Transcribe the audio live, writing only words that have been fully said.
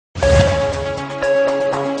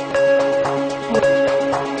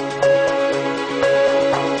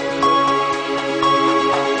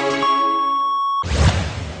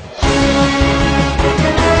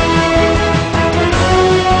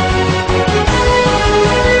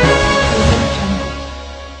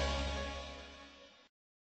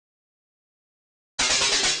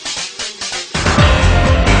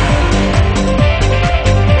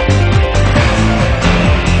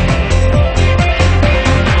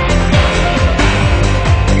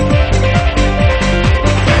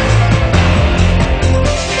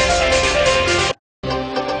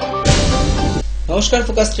নমস্কার,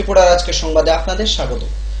 ফোকাস ত্রিপুরার আজকের সংবাদে আপনাদের স্বাগত।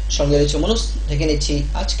 সঙ্গে রয়েছে মনুষ। দেখে নিচ্ছি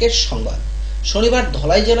আজকের সংবাদ। শনিবার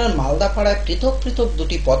ধলাই জেলার মালদাপাড়ায় পৃথক পৃথক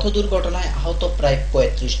দুটি পথ দুর্ঘটনায় আহত প্রায়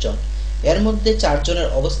 ৩৫ জন। এর মধ্যে 4 জনের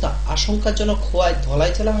অবস্থা আশঙ্কাজনক হওয়ায়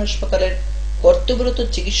ধলাই জেলা হাসপাতালের কর্তব্যরত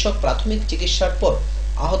চিকিৎসক প্রাথমিক চিকিৎসার পর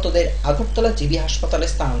আহতদের আগরতলা জিবি হাসপাতালে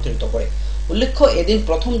স্থানান্তরিত করে। উল্লেখ্য, এদিন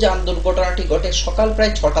প্রথম যান দুর্ঘটনাটি ঘটে সকাল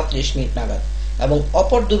প্রায় 6টা 30 মিনিট নাগাদ এবং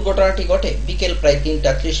অপর দুর্ঘটনাটি ঘটে বিকেল প্রায়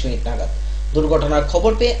 3টা 30 মিনিট নাগাদ। দুর্ঘটনার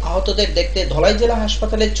খবর পেয়ে আহতদের দেখতে ধলাই জেলা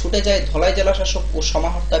হাসপাতালে ছুটে যায় ধলাই জেলা শাসক ও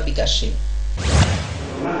সমাহর্তা বিকাশ সিং।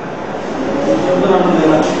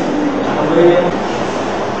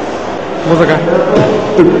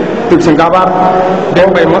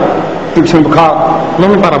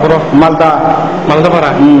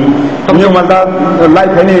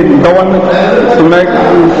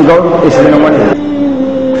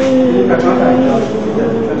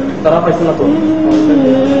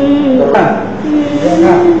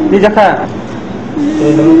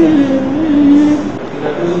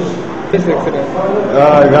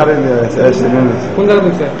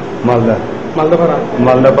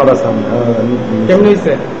 মালদাপাড়া সামনে কেমন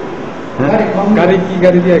হয়েছে? গাড়ি কি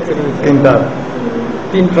গাড়ি দিয়ে অ্যাক্সিডেন্ট হয়েছে?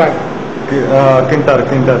 তিন ট্রাক কিন্টার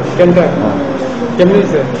কেমন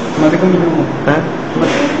হয়েছে? হ্যাঁ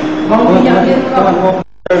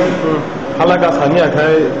খালাকা সানি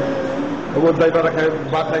খায় ও ড্রাইভার খায়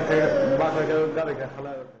বা খায় গাড়ি খায়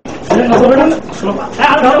খালা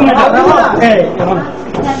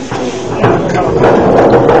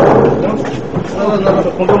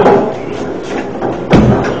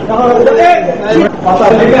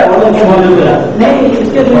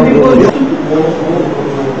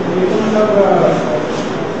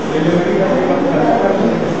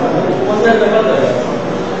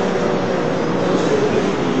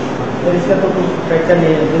इसका तो कुछ फ्रैक्चर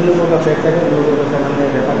नहीं है, जिन लोगों का फ्रैक्चर है उन लोगों को सामने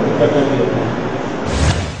रेफर किया।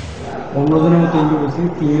 15 জনের মতো ইনজুরি হয়েছে,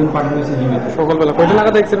 3 জন পাঠানো হয়েছে জিবিতে। সকালবেলা কয়টা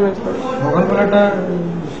নাগাদ অ্যাক্সিডেন্ট হয়েছে? সকালবেলাটা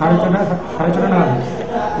 4:30 নাগাদ।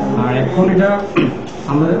 আর এখন এটা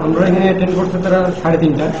আমরা এখানে অ্যাটেন্ড করতে তারা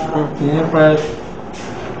 3:30টা। এখানে প্রায়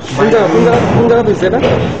কোন জায়গা হয়েছে এটা?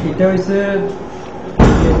 এটা হয়েছে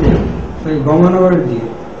গঙ্গানগরের দিকে।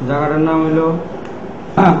 জায়গাটার নাম হলো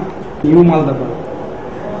নিউ মালদাপাড়া।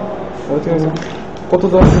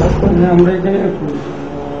 কতজন? আমরা এখানে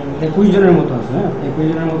 21 জনের মতো আছে। 21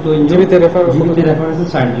 জনের মতো জিবিতে রেফার হয়েছে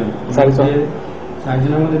 4 জন। 4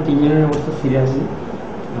 জনের মধ্যে 3 জনের অবস্থা সিরিয়াস,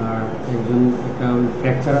 আর একজন একটা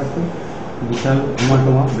ফ্র্যাকচার আছে, বিশাল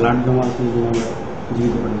ব্লাড জমা আছে, আমরা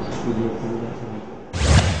জীবিত পাঠিয়েছি।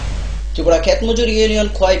 ত্রিপুরা ক্ষেতমজুর ইউনিয়ন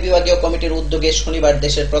খোয়াই বিভাগীয় কমিটির উদ্যোগে শনিবার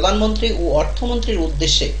দেশের প্রধানমন্ত্রী ও অর্থমন্ত্রীর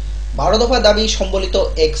উদ্দেশ্যে 12 দফা দাবি সম্বলিত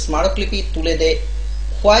এক স্মারকলিপি তুলে দেয়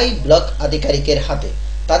খোয়াই ব্লক আধিকারিকের হাতে।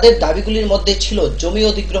 তাদের দাবিগুলির মধ্যে ছিল জমি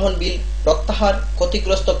অধিগ্রহণ বিল প্রত্যাহার,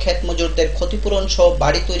 ক্ষতিগ্রস্ত ক্ষেত মজুরদের ক্ষতিপূরণ সহ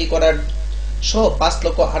বাড়ি তৈরি করার সহ 5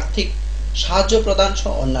 লক্ষ আর্থিক সাহায্য প্রদান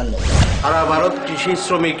সহ অন্যান্য। সারা ভারত কৃষি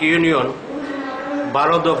শ্রমিক ইউনিয়ন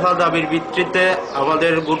 12 দফা দাবির ভিত্তিতে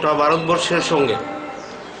আমাদের গোটা ভারতবর্ষের সঙ্গে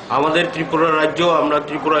আমাদের ত্রিপুরা রাজ্য, আমরা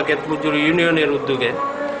ত্রিপুরা ক্ষেতমজুর ইউনিয়নের উদ্যোগে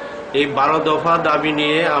এই 12 দফা দাবি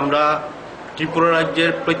নিয়ে আমরা ত্রিপুরা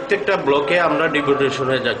রাজ্যের প্রত্যেকটা ব্লকে আমরা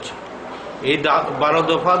ডেপুটেশনে যাচ্ছি। এই 12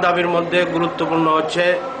 দফা দাবির মধ্যে গুরুত্বপূর্ণ হচ্ছে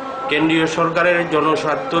কেন্দ্রীয় সরকারের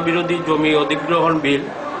জনস্বার্থ বিরোধী জমি অধিগ্রহণ বিল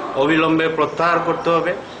অবিলম্বে প্রত্যাহার করতে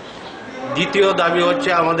হবে। দ্বিতীয় দাবি হচ্ছে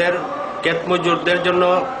আমাদের ক্ষেতমজুরদের জন্য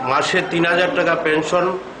মাসে 3000 টাকা পেনশন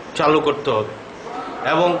চালু করতে হবে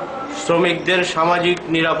এবং শ্রমিকদের সামাজিক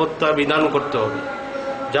নিরাপত্তা বিধান করতে হবে।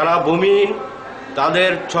 যারা ভূমিহীন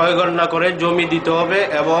তাদের 6 ঘন্টা করে জমি দিতে হবে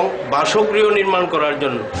এবং বাসগৃহ নির্মাণ করার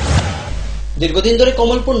জন্য। দীর্ঘদিন ধরে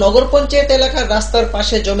কমলপুর নগর পঞ্চায়েত এলাকার রাস্তার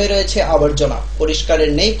পাশে জমে রয়েছে আবর্জনা, পরিষ্কারের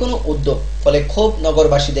নেই কোনো উদ্যোগ, ফলে ক্ষোভ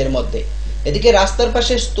নগরবাসীদের মধ্যে। এদিকে রাস্তার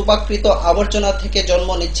পাশে স্তূপাকৃত আবর্জনা থেকে জন্ম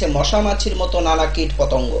নিচ্ছে মশা মাছির মতো নানা কীট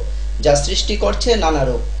পতঙ্গ, যা সৃষ্টি করছে নানা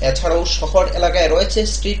রোগ। এছাড়াও শহর এলাকায় রয়েছে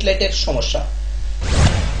স্ট্রিট লাইটের সমস্যা।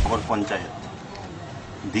 নগর পঞ্চায়েত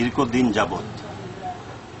দীর্ঘদিন যাবৎ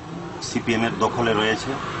সিপিএম এর দখলে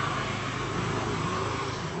রয়েছে।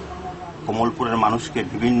 কমলপুরের মানুষকে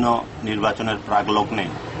বিভিন্ন নির্বাচনের প্রাক লগ্নে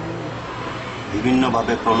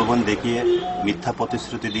বিভিন্নভাবে প্রলোভন দেখিয়ে মিথ্যা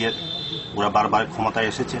প্রতিশ্রুতি দিয়ে ওরা বারবার ক্ষমতায়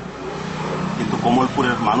এসেছে, কিন্তু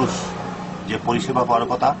কমলপুরের মানুষ যে পরিষেবা পাওয়ার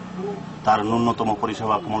কথা তার ন্যূনতম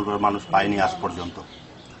পরিষেবা কমলপুরের মানুষ পায়নি আজ পর্যন্ত।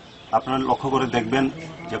 আপনারা লক্ষ্য করে দেখবেন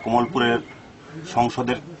যে কমলপুরের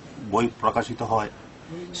সংসদের বই প্রকাশিত হয়,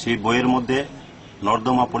 সেই বইয়ের মধ্যে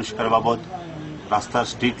নর্দমা পরিষ্কার বাবদ, রাস্তার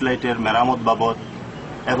স্ট্রিট লাইটের মেরামত বাবদ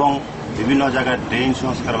এবং বিভিন্ন জায়গায় ড্রেন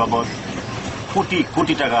সংস্কার বাবদ কোটি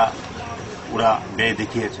কোটি টাকা ওরা ব্যয়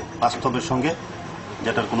দেখিয়েছে, বাস্তবের সঙ্গে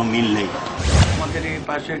যেটার কোনো মিল নেই। আমাদের এই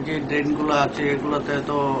পাশের যে ড্রেনগুলো আছে এগুলোতে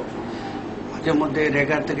তো মাঝে মধ্যে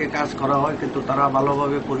রেগার থেকে কাজ করা হয়, কিন্তু তারা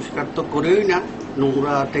ভালোভাবে পরিষ্কার তো করেই না,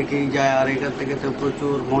 নোংরা থেকেই যায়। আর এখান থেকে তো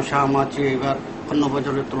প্রচুর মশা মাছি এবার অন্য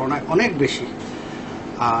বছরের তুলনায় অনেক বেশি।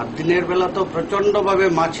 আর দিনের বেলা তো প্রচণ্ডভাবে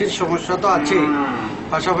মাছির সমস্যা তো আছেই,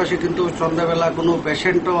 পাশাপাশি কিন্তু সন্ধ্যাবেলা কোনো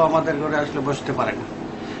পেশেন্টও আমাদের ঘরে আসলে বসতে পারে না,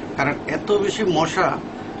 কারণ এত বেশি মশা,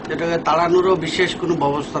 যেটাকে তাড়ানোরও বিশেষ কোনো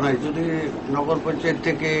ব্যবস্থা নাই। যদি নগর পঞ্চায়েত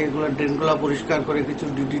থেকে এগুলো ড্রেনগুলো পরিষ্কার করে কিছু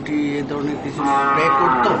ডিডিটি এ ধরনের কিছু স্প্রে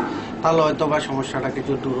করতো, তাহলে হয়তো বা সমস্যাটা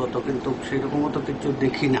কিছু দূর হতো, কিন্তু সেরকমও তো কিছু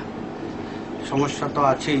দেখি না। সমস্যা তো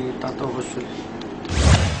আছেই, তা তো অবশ্যই।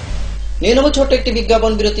 নিয়ে নেব ছোট্ট একটি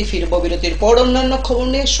বিজ্ঞাপন বিরতি। ফিরবো বিরতির পর অন্যান্য খবর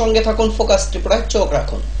নিয়ে। সঙ্গে থাকুন, ফোকাস ত্রিপুরায় চোখ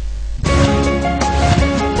রাখুন।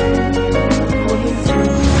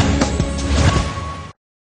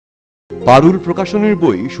 পারুল প্রকাশনের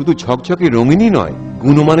বই শুধু ঝকঝকে রঙিনই নয়,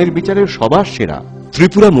 গুণমানের বিচারের সবার সেরা।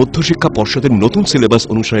 ত্রিপুরা মধ্যশিক্ষা পর্ষদের নতুন সিলেবাস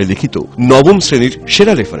অনুসারে লিখিত নবম শ্রেণীর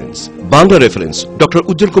সেরা রেফারেন্স। বাংলা রেফারেন্স ডক্টর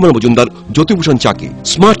উজ্জ্বল কুমার মজুমদার, জ্যোতিভূষণ চাকি।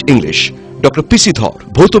 স্মার্ট ইংলিশ ডক্টর পিসি ধর।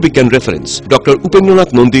 ভৌত বিজ্ঞান reference doctor Upendranath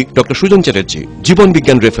Nandi, doctor Sujan Chatterjee. জীবন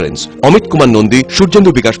বিজ্ঞান রেফারেন্স অমিত কুমার নন্দী,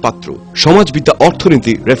 সূর্যেন্দু বিকাশ পাত্র। সমাজবিদ্যা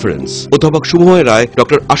অর্থনীতি রেফারেন্স অধ্যাপক শুভময় রায়,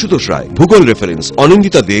 ডক্টর আশুতোষ রায়। ভূগোল রেফারেন্স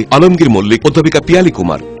অনিন্দিতা দে, আলমগীর মল্লিক, অধ্যাপিকা পিয়ালি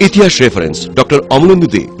কুমার। ইতিহাস রেফারেন্স ডক্টর অমলেন্দু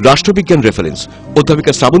দে। রাষ্ট্রবিজ্ঞান রেফারেন্স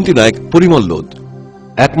অধ্যাপিকা শ্রাবন্তী নায়ক, পরিমল লোদ।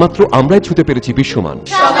 একমাত্র আমরাই ছুতে পেরেছি বিশ্বমান।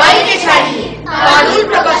 সবাইকে ছাড়িয়ে পারুল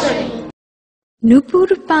প্রকাশনী। নুপুর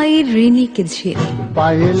পায়ের রেণিকে ঝিল,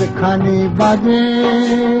 পায়েল খানি বাজে।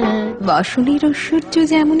 বসনের ঐশ্বর্য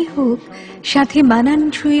যেমনই হোক, সাথে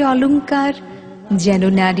মানানসই অলংকার, যেন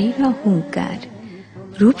নারীর অহংকার।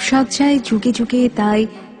 রূপসজ্জায় যুগে যুগে তাই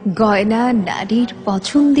গয়না নারীর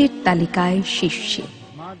পছন্দের তালিকায় শীর্ষে।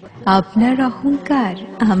 আপনার অহংকার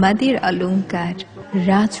আমাদের অলংকার।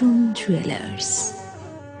 রাজন জুয়েলার্স।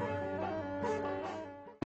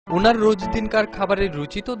 ওনার রোজ দিনকার খাবারের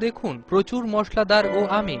রুচি তো দেখুন, প্রচুর মশলাদার ও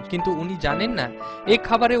আমিষ, কিন্তু উনি জানেন না এই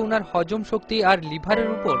খাবারে ওনার হজম শক্তি আর লিভারের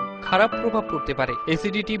উপর খারাপ প্রভাব পড়তে পারে।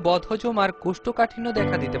 অ্যাসিডিটি, বদহজম আর কোষ্ঠকাঠিন্য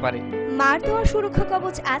দেখা দিতে পারে। মার দেওয়া সুরক্ষা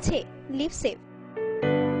কবচ আছে লিভসেভ।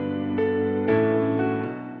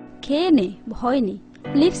 খেয়ে নে, ভয় নেই,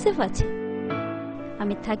 লিভসেভ আছে।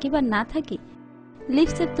 আমি থাকি বা না থাকি,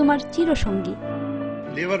 লিভসেভ তোমার চিরসঙ্গী।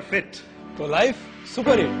 লিভার ফিট তো life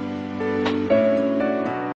super hit.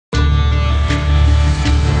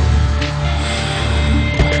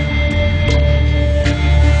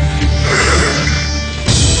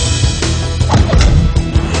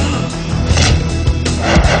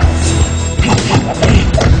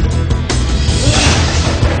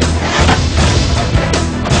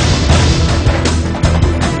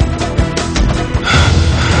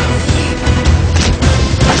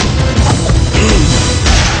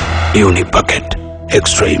 Unique bucket,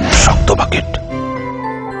 extreme শক্ত bucket.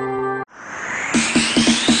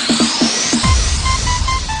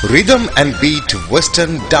 Rhythm and bit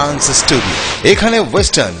western dance studio. এখানে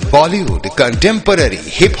western, Bollywood, contemporary,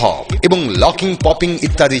 hip hop এবং লকিং, পপিং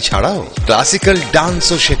ইত্যাদি ছাড়াও ক্লাসিক্যাল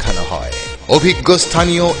ডান্সও শেখানো হয়। অভিজ্ঞ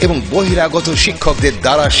স্থানীয় এবং বহিরাগত শিক্ষকদের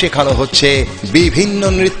দ্বারা শেখানো হচ্ছে বিভিন্ন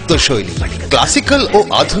নৃত্যশৈলী। ক্লাসিক্যাল ও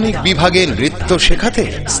আধুনিক বিভাগে নৃত্য শেখাতে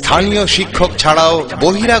স্থানীয় শিক্ষক ছাড়াও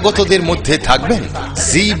বহিরাগতদের মধ্যে থাকবেন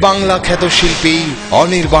জি বাংলা খ্যাত শিল্পী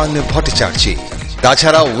অনির্বাণ ভট্টাচার্য।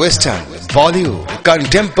 তাছাড়া western, Bollywood,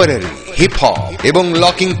 contemporary, hip hop এবং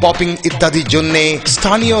লকিং, পপিং ইত্যাদির জন্য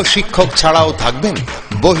স্থানীয় শিক্ষক ছাড়াও থাকবেন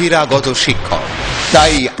বহিরাগত শিক্ষক।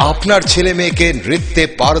 তাই আপনার ছেলে মেয়েকে নৃত্যে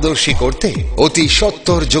পারদর্শী করতে অতি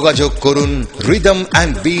সত্বর যোগাযোগ করুন rhythm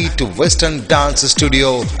and bit western dance studio,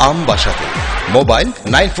 আমবাসাতে। Mobile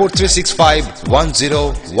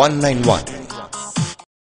 9436510191।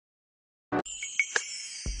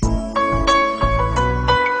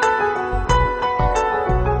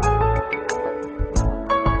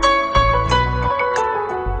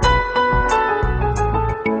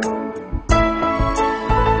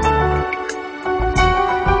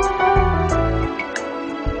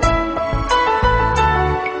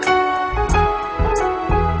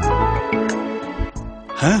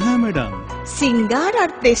 হ্যাঁ হ্যাঁ ম্যাডাম, সিঙ্গার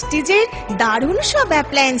আর প্রেস্টিজের দারুণ সব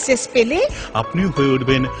অ্যাপ্লায়েন্সেস পেলে আপনিও হয়ে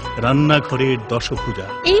উঠবেন রান্নাঘরের দশভুজা।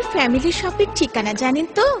 এই ফ্যামিলি শপের ঠিকানা জানেন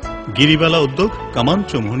তো? গিরিবালা উদ্যোগ, কামান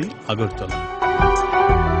Chowmuhani, Agartala.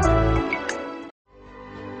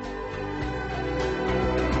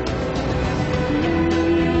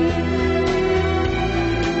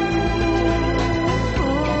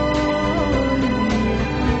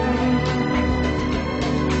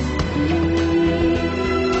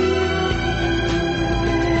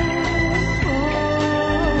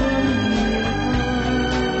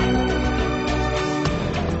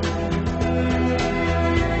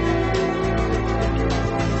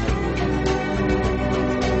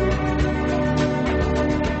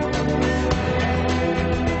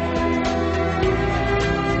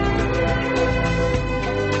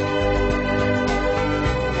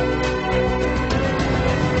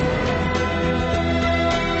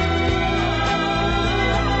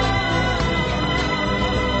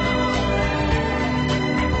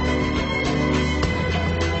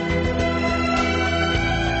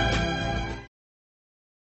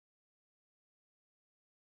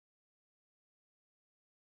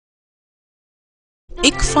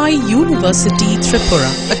 ICFI University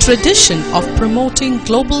Tripura, a tradition of promoting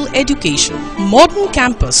global education, modern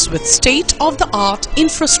campus with state-of-the-art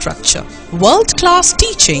infrastructure, world-class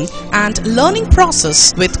teaching and learning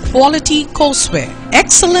process with quality courseware,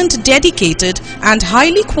 excellent, dedicated and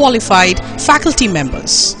highly qualified faculty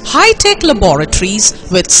members, high-tech laboratories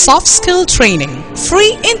with soft skill training,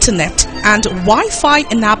 free internet and Wi-Fi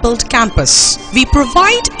enabled campus. We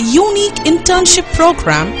provide unique internship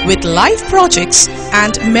program with live projects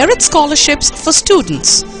and merit scholarships for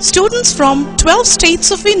students. Students from 12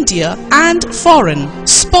 states of India and foreign,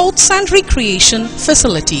 sports and recreation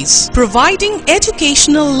facilities, providing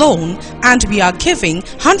educational loan, and we are giving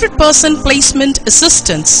 100% placement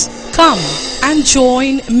assistance. Come and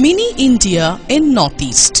join Mini India in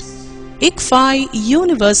Northeast. ICFI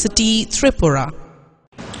University Tripura.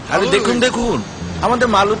 আরে দেখুন দেখুন আমাদের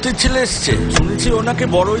মালতীর ছেলে এসেছে শুনেছি ওনাকে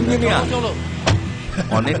বড় engineer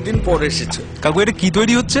অনেকদিন পর এসেছে কাকু এটা কি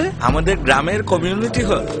তৈরি হচ্ছে আমাদের গ্রামের কমিউনিটি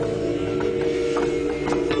হল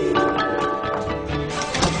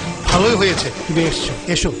ভালোই হয়েছে তুমি এসছো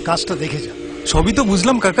এসো কাজটা দেখে যা সবই তো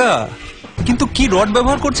বুঝলাম কাকা কিন্তু কি রড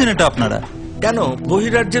ব্যবহার করছেন এটা আপনারা কেন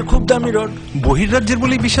বহিরাজ্যের খুব দামি রড বহিরাজ্যের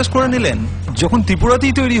বলেই বিশ্বাস করে নিলেন যখন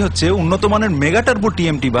ত্রিপুরাতেই তৈরি হচ্ছে উন্নত মানের মেগা টার্বো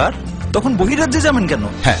টিএমটি বার তখন বহিরাজ্যে যাবেন কেন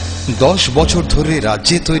হ্যাঁ 10 বছর ধরে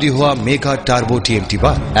রাজ্যে তৈরি হওয়া মেগা টার্বো টিএমটি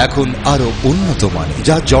বার এখন আরো উন্নত মানের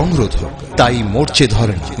যা জংরোধক তাই মরচে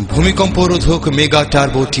ধরে না ভূমিকম্প রোধক মেগা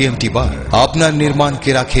টার্বো টিএমটি বার আপনার নির্মাণকে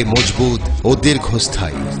রাখে মজবুত ও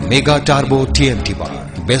দীর্ঘস্থায়ী মেগা টার্বো টিএমটি বার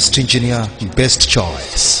বেস্ট ইঞ্জিনিয়ার বেস্ট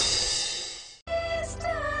চয়েস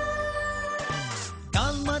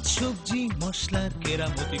সবজি মশলার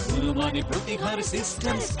কেরামতি গুণমানে প্রতিঘার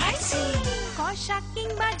সিস্টেম স্পাইসি কষা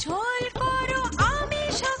কিংবা ঝোল করো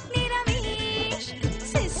আমিষ হোক নিরামিষ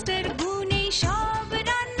সিস্টার গুণে সব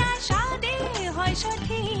রান্না স্বাদে হয়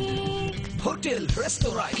সঠিক হোটেল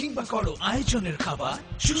রেস্তোরাঁ কিংবা করো আয়োজনের খাবার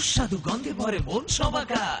সুস্বাদু গন্ধে ভরে মন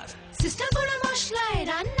সবাকার সিস্টার গুঁড়া মশলায়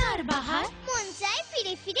রান্নার বাহার মন চায়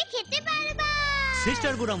ফিরে ফিরে খেতে পারবা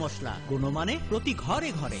সিস্টার গুঁড়া মশলা গুণমানে প্রতি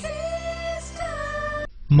ঘরে ঘরে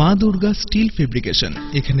মা দুর্গা স্টিল ফেব্রিকেশন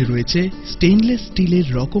এখানে রয়েছে স্টেইনলেস স্টিলের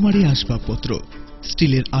রকমারি আসবাবপত্র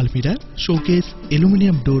স্টিলের আলমিরা showcase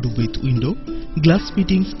aluminium door with window glass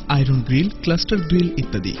fittings iron grill cluster grill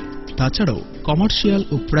ইত্যাদি তাছাড়াও কমার্শিয়াল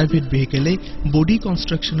ও প্রাইভেট ভেহিকেলে বডি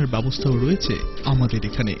কনস্ট্রাকশনের ব্যবস্থাও রয়েছে আমাদের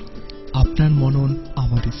এখানে আপনার মনন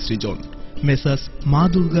আমাদের সৃজন মেসাস মা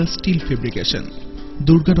Durga still fabrication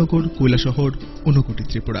Durganagar Kailashahar Unakoti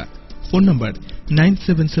Tripura phone নম্বর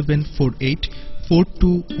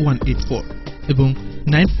 9774842184 এবং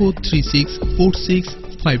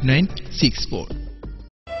 9436465964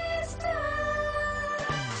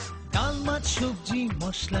 ডাল মাছ সবজি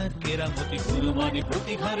মশলার কেরামতি গুণমানে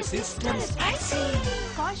প্রতিঘার সিস্টেম স্পাইসি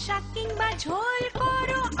কষা কিংবা ঝোল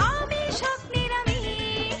করো আমিষ হোক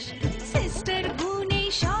নিরামিষ সিস্টার গুণে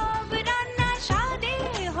সব রান্না স্বাদে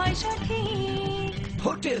হয় সঠিক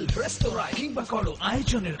হোটেল রেস্তোরাঁ কিংবা করো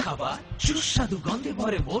আয়োজনের খাবার সুস্বাদু গন্ধে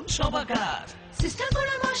ভরে মন সবাকার সিস্টার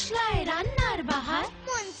গুঁড়া মশলায় রান্নার বাহার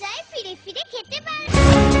মন চায় ফিরে ফিরে খেতে পারবা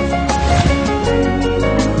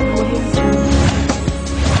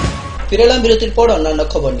ফিরেলাম বিরতির পর অন্যান্য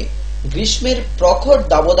খবর নিয়ে গ্রীষ্মের প্রখর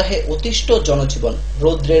দাবদাহে অতিষ্ঠ জনজীবন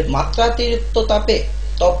রৌদ্রের মাত্রাতিরিক্ত তাপে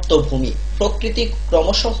তপ্ত ভূমি প্রকৃতি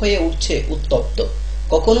ক্রমশ হয়ে উঠছে উত্তপ্ত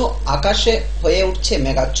কখনো আকাশে হয়ে উঠছে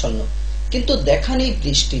মেঘাচ্ছন্ন কিন্তু দেখা নেই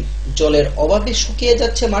বৃষ্টি জলের অভাবে শুকিয়ে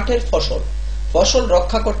যাচ্ছে মাঠের ফসল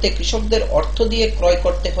রক্ষা করতে কৃষকদের অর্থ দিয়ে ক্রয়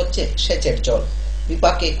করতে হচ্ছে সেচের জল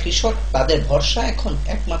বিপাকে কৃষক তাদের ভরসা এখন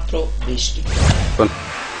একমাত্র বৃষ্টি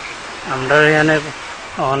আমরা এখানে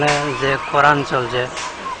অনেক যে করাঞ্চল যে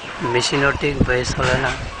মেশিনও ঠিক বেশ চলে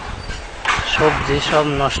না সবজি সব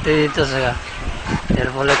নষ্ট হয়ে যেতেছে এর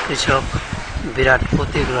ফলে কৃষক বিরাট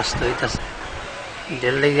ক্ষতিগ্রস্ত হইতেছে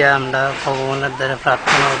এর লেগে আমরা ভগবানের দ্বারা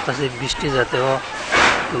প্রার্থনা করতেছি বৃষ্টি যাতেও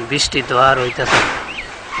বৃষ্টি তো আর হইতেছে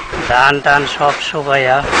ধান টান সব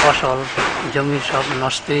শুকাইয়া ফসল জমি সব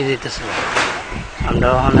নষ্ট হয়ে যেতেছে আমরা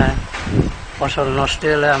ওখানে ফসল নষ্ট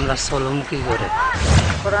হলে আমরা চলুম কি করে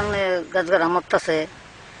গাছ গাড়া মরতেছে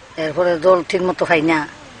এরপরে জল ঠিক মতো খাই না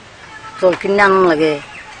জল কিনে আনন লাগে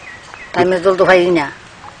টাইমে জল তো খাই না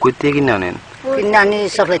কই থেকে কিনে আনেন কিনে আনি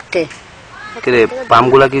সাপ্লাইতে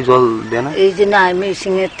পাম্পগুলা কি জল দেয় না এই যে না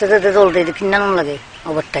মেশিনের জল দেয় কিনে আনন লাগে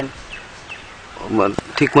ওভার টাইম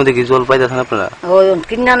ঠিক মতো কি জল পাইতেছেন আপনারা ওই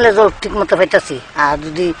কিনে আনলে জল ঠিক মতো পাইতেছি আর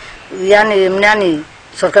যদি আনি এমনি আনি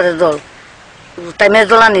সরকারের জল টাইমে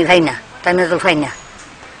জল আনি খাই না টাইমে জল খাই না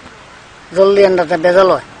জল দিয়ে আনতে বেজাল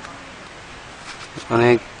হয় মানে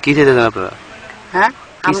কি চাইতেছেন আপনারা হ্যাঁ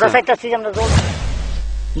আমরা চাইতেছি আমরা জল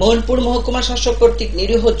মোহনপুর মহকুমা শাসক কর্তৃক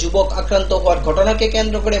নিরীহ যুবক আক্রান্ত হওয়ার ঘটনাকে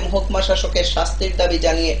কেন্দ্র করে মহকুমা শাসকের শাস্তির দাবি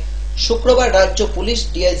জানিয়ে শুক্রবার রাজ্য পুলিশ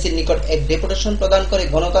ডিআইসির নিকট এক ডেপুটেশন প্রদান করে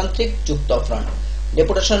গণতান্ত্রিক যুক্ত ফ্রন্ট।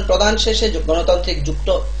 ডেপুটেশন প্রদান শেষে গণতান্ত্রিক যুক্ত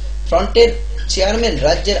ফ্রন্টের চেয়ারম্যান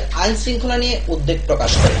রাজ্যের আইন শৃঙ্খলা নিয়ে উদ্বেগ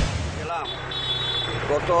প্রকাশ করেন।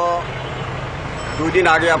 গত 2 দিন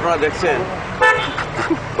আগে আপনারা দেখছেন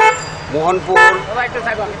মোহনপুর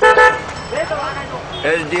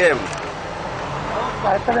এসডিএম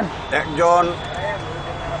একজন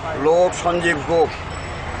লোক সঞ্জীব গোপ,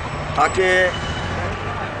 তাকে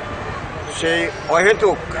সেই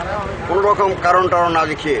অহেতুক কোনো রকম কারণ না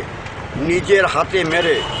দেখিয়ে নিজের হাতে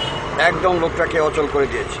মেরে একদম লোকটাকে অচল করে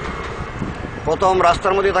দিয়েছে। প্রথম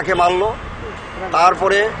রাস্তার মধ্যে তাকে মারলো,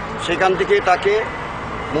 তারপরে সেখান থেকে তাকে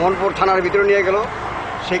মোহনপুর থানার ভিতরে নিয়ে গেল।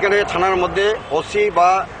 সেখানে থানার মধ্যে ওসি বা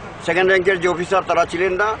সেকেন্ড র্যাঙ্কের যে অফিসার তারা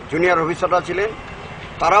ছিলেন না, জুনিয়র অফিসাররা ছিলেন,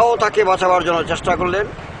 তারাও তাকে বাঁচাবার জন্য চেষ্টা করলেন,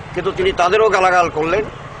 কিন্তু তিনি তাদেরও গালাগাল করলেন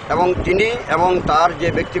এবং তিনি এবং তার যে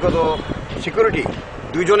ব্যক্তিগত সিকিউরিটি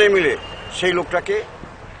দুজনে মিলে সেই লোকটাকে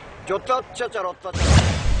যত অত্যাচার।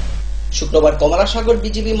 শুক্রবার কমলাসাগর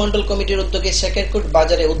বিজেপি মন্ডল কমিটির উদ্যোগে শেখেরকোট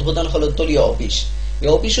বাজারে উদ্বোধন হলো দলীয় অফিস। এই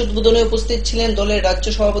অফিস উদ্বোধনে উপস্থিত ছিলেন দলের রাজ্য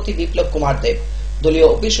সভাপতি বিপ্লব কুমার দেব। দলীয়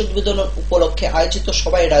অফিস উদ্বোধন উপলক্ষে আয়োজিত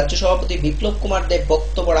সভায় রাজ্য সভাপতি বিপ্লব কুমার দেব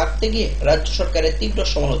বক্তব্য রাখতে গিয়ে রাজ্য সরকারের তীব্র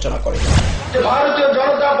সমালোচনা করেন। ভারতীয়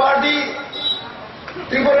জনতা পার্টি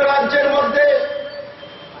ত্রিপুরা রাজ্যের মধ্যে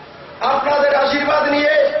আপনাদের আশীর্বাদ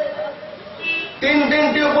নিয়ে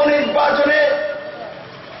 3টি উপনির্বাচনে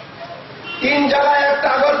 3 জায়গায়, একটা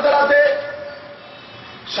আগরতলাতে,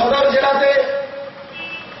 সদর জেলাতে,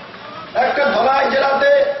 একটা ধলাই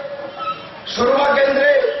জেলাতে, সুরমা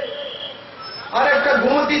কেন্দ্রে, আর একটা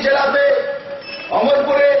গুমতি জেলাতে,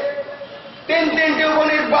 অমরপুরে 3টি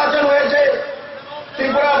উপনির্বাচন হয়েছে।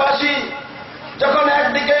 ত্রিপুরাবাসী যখন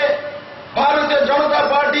একদিকে ভারতীয় জনতা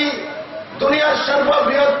পার্টি দুনিয়ার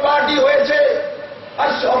সর্ববৃহৎ পার্টি হয়েছে, আর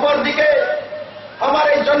অপরদিকে আমার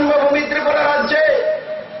এই জন্মভূমি ত্রিপুরা রাজ্যে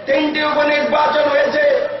 3টি উপনির্বাচন হয়েছে,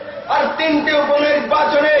 আর 3টি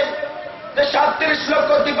উপনির্বাচনে যে 37 লক্ষ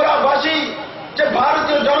ত্রিপুরাবাসী যে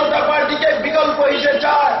ভারতীয় জনতা পার্টিকে বিকল্প হিসেবে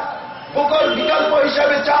চায়, বিকল্প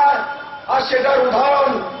হিসাবে চায়, আর সেটার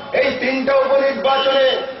উদাহরণ এই 3টা উপনির্বাচনে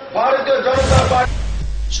ভারতীয় জনতা পার্টি।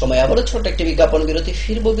 সময় আবারও ছোট একটি বিজ্ঞাপন বিরতি,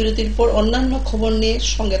 ফিরবো বিরতির পর অন্যান্য খবর নিয়ে।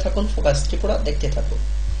 সঙ্গে থাকুন ফোকাস ত্রিপুরা, দেখতে থাকুন।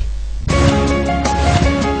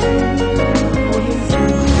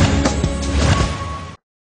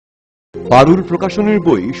 পারুল প্রকাশনের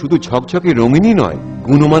বই শুধু ঝকঝকে রঙিনই নয়,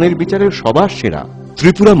 গুণমানের বিচারের সবার সেরা।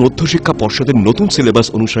 ত্রিপুরা মধ্যশিক্ষা পর্ষদের নতুন সিলেবাস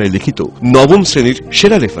অনুসারে লিখিত 9ম শ্রেণীর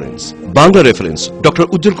সেরা রেফারেন্স। বাংলা রেফারেন্স ডক্টর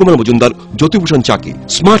উজ্জ্বল কুমার মজুমদার, জ্যোতিভূষণ চাকি।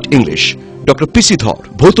 স্মার্ট ইংলিশ ডক্টর পিসি ধর।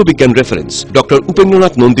 ভৌত বিজ্ঞান reference doctor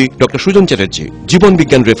Upendranath Nandi, doctor Sujan Chatterjee. জীবন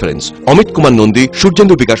বিজ্ঞান রেফারেন্স অমিত কুমার নন্দী,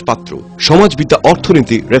 সূর্যেন্দু বিকাশ পাত্র। সমাজবিদ্যা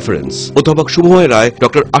অর্থনীতি রেফারেন্স অধ্যাপক শুভময় রায়,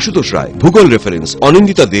 ডক্টর আশুতোষ রায়। ভূগোল রেফারেন্স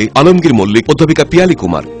অনিন্দিতা দে, আলমগীর মল্লিক, অধ্যাপিকা পিয়ালি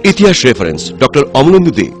কুমার। ইতিহাস রেফারেন্স ডক্টর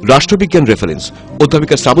অমলেন্দু দে। রাষ্ট্রবিজ্ঞান রেফারেন্স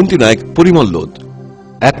অধ্যাপিকা শ্রাবন্তী নায়ক, পরিমল লোধ।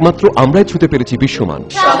 একমাত্র আমরাই ছুতে পেরেছি বিশ্বমান।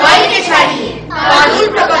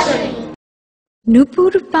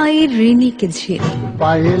 নুপুর পায়ের ঋণিক ঝিল,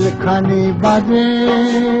 পায়েল খানি বাজে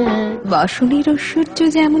বাসনের ঐশ্বর্য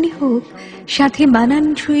যেমনই হোক, সাথে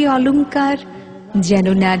মানানসই অলংকার, যেন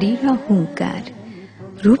নারীর অহংকার।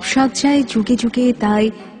 রূপসজ্জায় যুগে যুগে তাই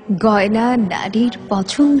গয়না নারীর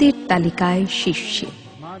পছন্দের তালিকায় শীর্ষে।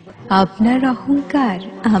 আপনার অহংকার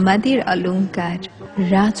আমাদের অলংকার।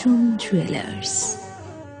 রাজন জুয়েলার্স।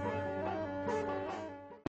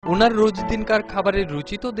 ওনার রোজ দিনকার খাবারের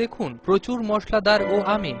রুচি তো দেখুন, প্রচুর মশলাদার ও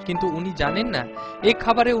আমিষ, কিন্তু উনি জানেন না এই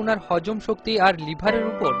খাবারে ওনার হজম শক্তি আর লিভারের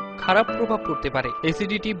উপর খারাপ প্রভাব পড়তে পারে।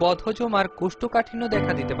 অ্যাসিডিটি, বদহজম আর কোষ্ঠকাঠিন্য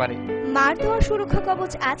দেখা দিতে পারে। মার দেওয়া সুরক্ষা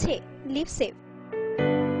কবচ আছে লিভসেভ।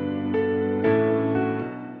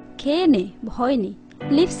 খেয়ে নে, ভয় নেই,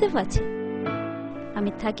 লিভসেভ আছে।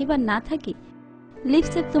 আমি থাকি বা না থাকি,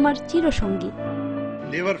 লিভসেভ তোমার চিরসঙ্গী।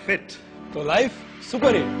 লিভার ফিট তো লাইফ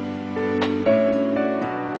সুপার হিট।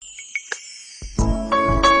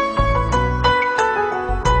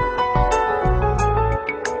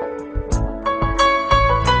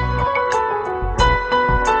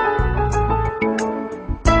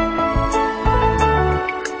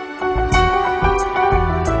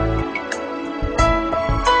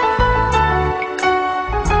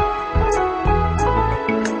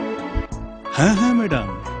 হ্যাঁ হ্যাঁ ম্যাডাম,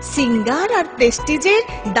 সিঙ্গার আর প্রেস্টিজের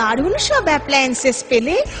দারুণ সব অ্যাপ্লায়েন্সেস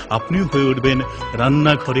পেলে আপনিও হয়ে উঠবেন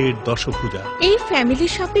রান্নাঘরের দশভুজা। এই ফ্যামিলি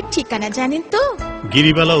শপের ঠিকানা জানেন তো?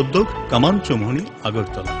 গিরিবালা উদ্যোগ, কামান Chowmuhani,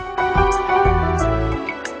 Agartala.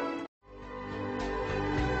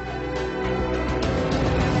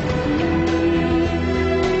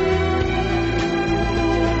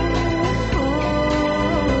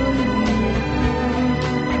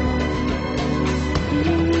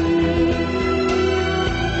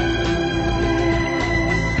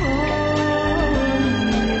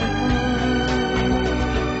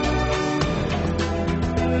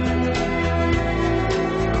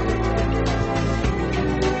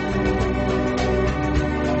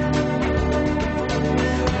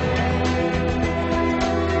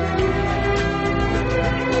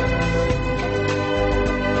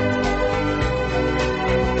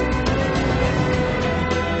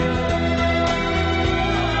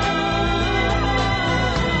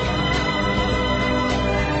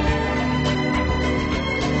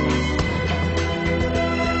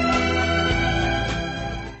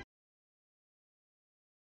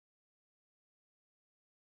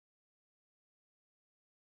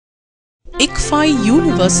 ICFI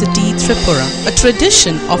University Tripura, a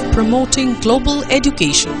tradition of promoting global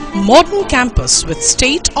education. Modern campus with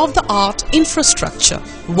state-of-the-art infrastructure,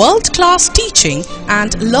 world-class teaching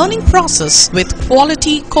and learning process with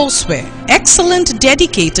quality courseware, excellent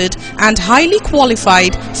dedicated and highly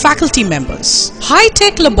qualified faculty members,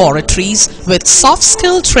 high-tech laboratories with soft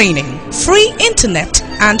skill training, free internet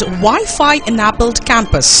and Wi-Fi enabled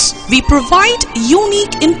campus. We provide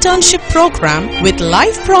unique internship program with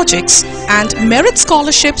live projects and merit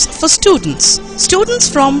scholarships for students. Students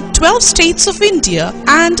from 12 states of India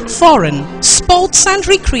and foreign, sports and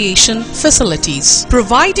recreation facilities,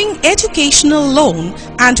 providing educational loan,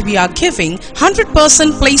 and we are giving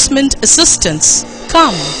 100% placement assistance.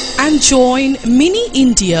 Come and join Mini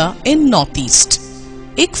India in Northeast.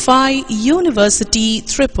 ICFI University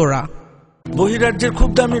Tripura. বহিরাজ্যের খুব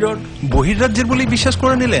দামি rod. বহিরাজ্যের বলেই বিশ্বাস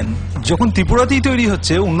করে নিলেন? যখন ত্রিপুরাতেই তৈরি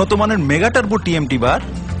হচ্ছে উন্নত মানের মেগা টার্বো টিএমটি বার,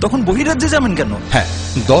 তখন বহিরাজ্যে যাবেন কেন? হ্যাঁ,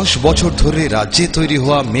 10 বছর ধরে রাজ্যে তৈরি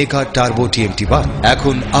হওয়া মেগা টার্বো টিএমটি বার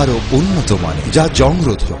এখন আরো উন্নত মানের, যা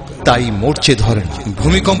জংরোধক, তাই মরচে ধরে না।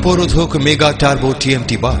 ভূমিকম্প রোধক মেগা টার্বো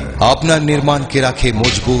টিএমটি বার আপনার নির্মাণকে রাখে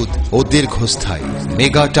মজবুত ও দীর্ঘস্থায়ী।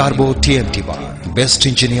 মেগা টার্বো টিএমটি বার, বেস্ট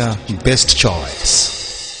ইঞ্জিনিয়ার, বেস্ট চয়েস।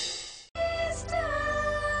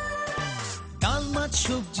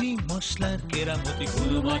 সবজি মশলার কেরামতি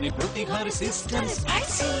গুণমানে প্রতি ঘর সিস্টেম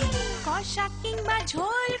স্পাইসি কষা কিংবা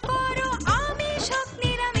ঝোল করো আমিষ হোক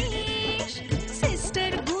নিরামিষ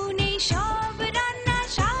সিস্টার গুণে সব রান্না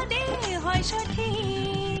স্বাদে হয়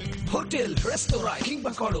সঠিক হোটেল রেস্তোরাঁ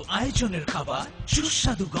কিংবা করো আয়োজনের খাবার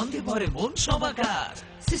সুস্বাদু গন্ধে ভরে মন সবাকার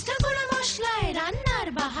সিস্টার গুঁড়া মশলায় রান্নার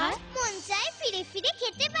বাহার মন চায় ফিরে ফিরে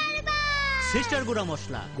খেতে পারবা সিস্টার গুঁড়া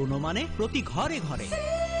মশলা গুণমানে প্রতি ঘরে ঘরে।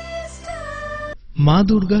 মা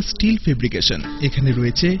দুর্গা স্টিল ফেব্রিকেশন, এখানে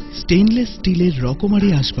রয়েছে স্টেইনলেস স্টিলের রকমারি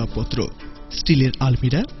আসবাবপত্র, স্টিলের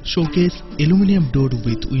আলমিরা, showcase, aluminium door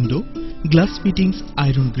with window, glass fittings,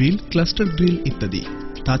 iron grill, cluster grill ইত্যাদি।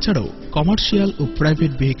 তাছাড়াও কমার্শিয়াল ও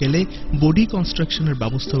প্রাইভেট ভেহিকেলে বডি কনস্ট্রাকশনের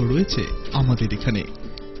ব্যবস্থাও রয়েছে আমাদের এখানে।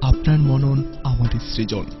 আপনার মনন আমাদের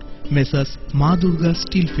সৃজন। মেসাস মা Durga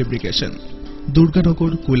still fabrication,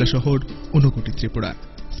 Durganagar, Kailashahar, Unakoti, Tripura.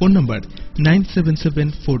 Phone নম্বর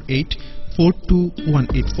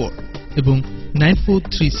 9774842184 এবং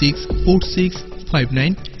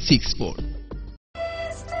 9436465964।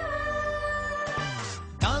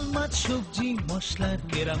 ডাল মাছ সবজি মশলার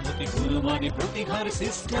কেরামতি গুণমানে প্রতি ঘর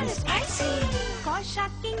সিস্টেম স্পাইসি কষা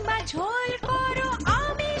কিংবা ঝোল করো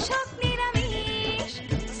আমিষ হোক নিরামিষ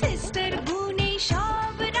সিস্টার গুণে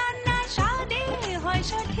সব রান্না স্বাদে হয়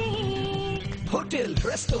সঠিক হোটেল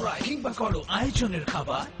রেস্তোরাঁ কিংবা করো আয়োজনের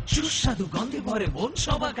খাবার সুস্বাদু গন্ধে ভরে মন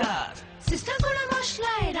সবাকার সিস্টার গুঁড়া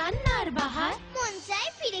মশলায় রান্নার বাহার মন চায়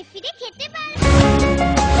ফিরে ফিরে খেতে পারবা।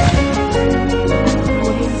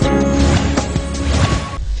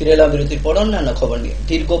 ফিরে এলাম বিরতির পর অন্যান্য খবর নিয়ে।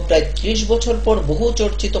 দীর্ঘ প্রায় 30 বছর পর বহু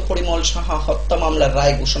চর্চিত পরিমল সাহা হত্যা মামলার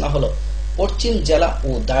রায় ঘোষণা হলো পশ্চিম জেলা ও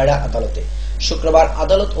দায়রা আদালতে। শুক্রবার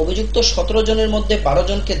আদালত অভিযুক্ত 17 জনের মধ্যে 12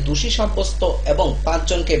 জনকে দোষী সাব্যস্ত এবং 5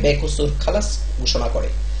 জনকে বেকসুর খালাস ঘোষণা করে।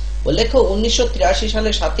 উল্লেখ্য, 1983 সালে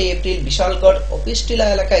 7 এপ্রিল বিশালগড় অফিসটিলা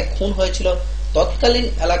এলাকায় খুন হয়েছিল তৎকালীন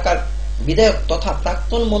এলাকার বিধায়ক তথা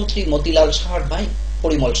প্রাক্তন মন্ত্রী মতিলাল সাহার ভাই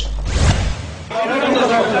পরিমল সাহা।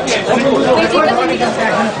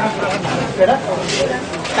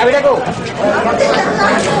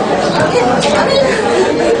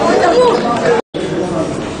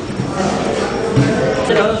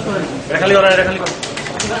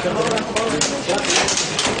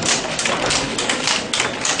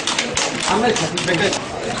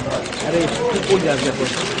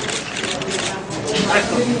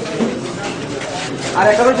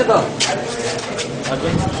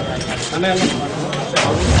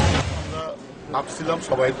 ভাবছিলাম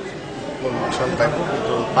সবাই সন্তান,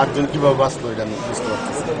 কিন্তু 5 জন কিভাবে বাঁচলো এটা আমি বুঝতে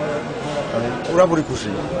পারতেছি, কারণ পুরাপুরি খুশি।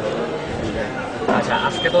 আচ্ছা,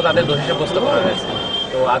 আজকে তো তাদের দোষী সাব্যস্ত করা হয়েছে,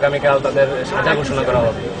 তো আগামীকাল তাদের সাজা ঘোষণা করা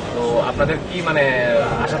হবে, তো আপনাদের কি মানে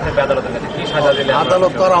আশা থাকবে আদালতের কাছে? কি সাজা দিলে?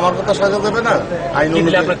 আদালত তো আর আমার কথা সাজা দেবে না, আইন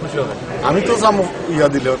দিলে আপনার খুশি হবে? আমি তো ইয়া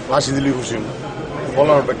দিলে ফাঁসি দিলে খুশি,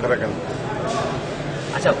 বলার অপেক্ষা রাখেন।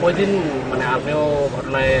 আচ্ছা, ওই দিন মানে আপনিও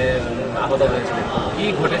ঘটনায় আহত হয়েছিলেন, কি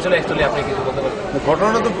ঘটেছিল অ্যাকচুয়ালি আপনি কিছু বলতে পারবেন?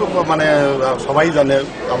 ঘটনাটা তো মানে সবাই জানে,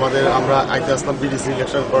 আমরা আইতে আসলাম বিডিসি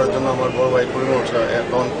ইলেকশন করার জন্য। আমার বড় ভাই পরিমল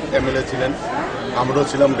তখন এমএলএ ছিলেন, আমরাও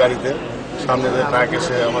ছিলাম গাড়িতে। সামনে যে ট্রাক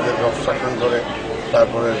এসে আমাদের অবস্ট্রাকশন করে,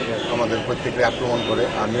 তারপরে আমাদের প্রত্যেকে আক্রমণ করে।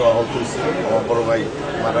 আমিও আহত হয়েছি, আমার বড় ভাই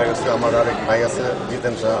মারা গেছে, আমার আরেক ভাই আছে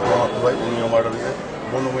জিতেন শাহ, আমার ভাই, উনিও মারা গেছে।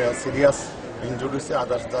 বনমিয়া সিরিয়াস ইনজুরি হয়েছে,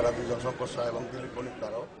 আদার্স যারা 2 জন শঙ্কর শাহ এবং দিলীপ বণিক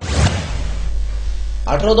তারাও।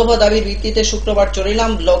 18 দফা দাবির ভিত্তিতে শুক্রবার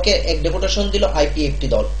চরিলাম ব্লকের এক ডেপুটেশন দিল আইপিএফটি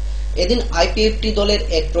দল। এদিন আইপিএফটি দলের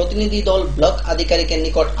এক প্রতিনিধি দল ব্লক আধিকারিকের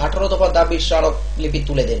নিকট 18 দফা দাবির স্মারকলিপি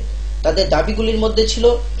তুলে দেন। তাদের দাবিগুলির মধ্যে ছিল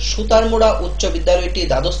সুতারমুড়া উচ্চ বিদ্যালয়টি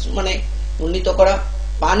দ্বাদশ মানে উন্নীত করা,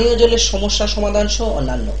 পানীয় জলের সমস্যা সমাধান সহ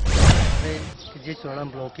অন্যান্য। যে চরিলাম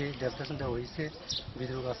ব্লকে ডেপুটেশন দেওয়া হয়েছে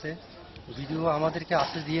বিডিওর কাছে, বিডিও আমাদেরকে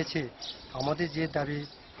আশ্বাস দিয়েছে আমাদের যে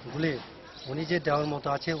দাবিগুলো উনি যে দেওয়ার মতো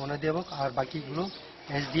আছে উনি দেব, আর বাকিগুলো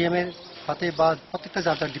এসডিএম এর সাথে বা প্রত্যেকটা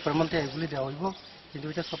যার ডিপার্টমেন্টে এগুলি দেওয়া হইব। কিন্তু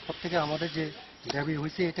এটা সব প্রত্যেকে আমাদের যে দাবি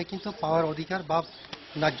হয়েছে এটা কিন্তু পাওয়ার অধিকার বা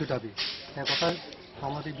ন্যায্য দাবি, কথা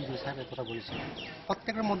আমাদের বিডিও সাহেব কথা বলেছে।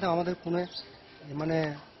 প্রত্যেকের মধ্যে আমাদের কোনো মানে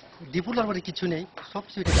ডিপুলার বাড়ি কিছু নেই, সব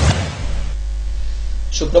কিছু।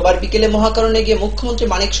 শুক্রবার বিকেলে মহাকারণে গিয়ে মুখ্যমন্ত্রী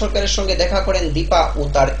মানিক সরকারের সঙ্গে দেখা করেন দীপা ও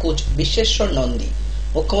তার কোচ বিশ্বেশ্বর নন্দী।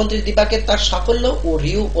 মুখ্যমন্ত্রী দীপাকে তার সাফল্য ও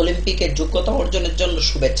রিও অলিম্পিকের যোগ্যতা অর্জনের জন্য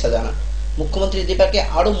শুভেচ্ছা জানান। মুখ্যমন্ত্রী দীপাকে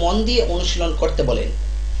আরো মন দিয়ে অনুশীলন করতে বলেন।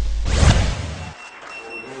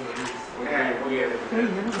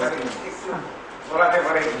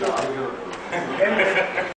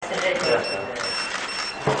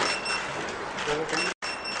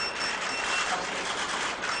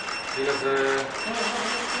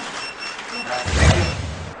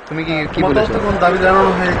 তুমি কি বলেছো? দাবি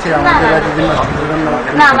জানানো হয়েছে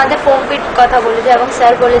না, আমাদের কমপ্লিট কথা বলেছে এবং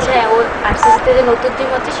স্যার বলেছে ওর আরসিসিতে যে নতুন টিম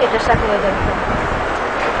হচ্ছে সেটার সাথে হয়ে যাবে,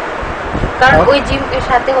 কারণ ওই জিম এর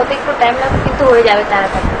সাথে হতে একটু টাইম লাগবে, কিন্তু হয়ে যাবে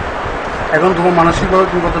তাড়াতাড়ি। এখন তোমার মানসিকভাবে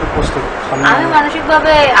তুমি কতটা প্রস্তুত? আমি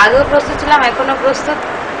মানসিকভাবে আগেও প্রস্তুত ছিলাম, এখনো প্রস্তুত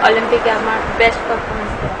অলিম্পিকে আমার বেস্ট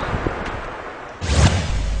পারফরমেন্স দেওয়ার।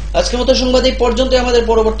 আজকের মতো সংবাদ এই পর্যন্ত। আমাদের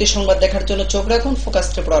পরবর্তী সংবাদ দেখার জন্য চোখ রাখুন ফোকাস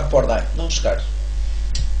ত্রিপুরার পর্দায়। নমস্কার।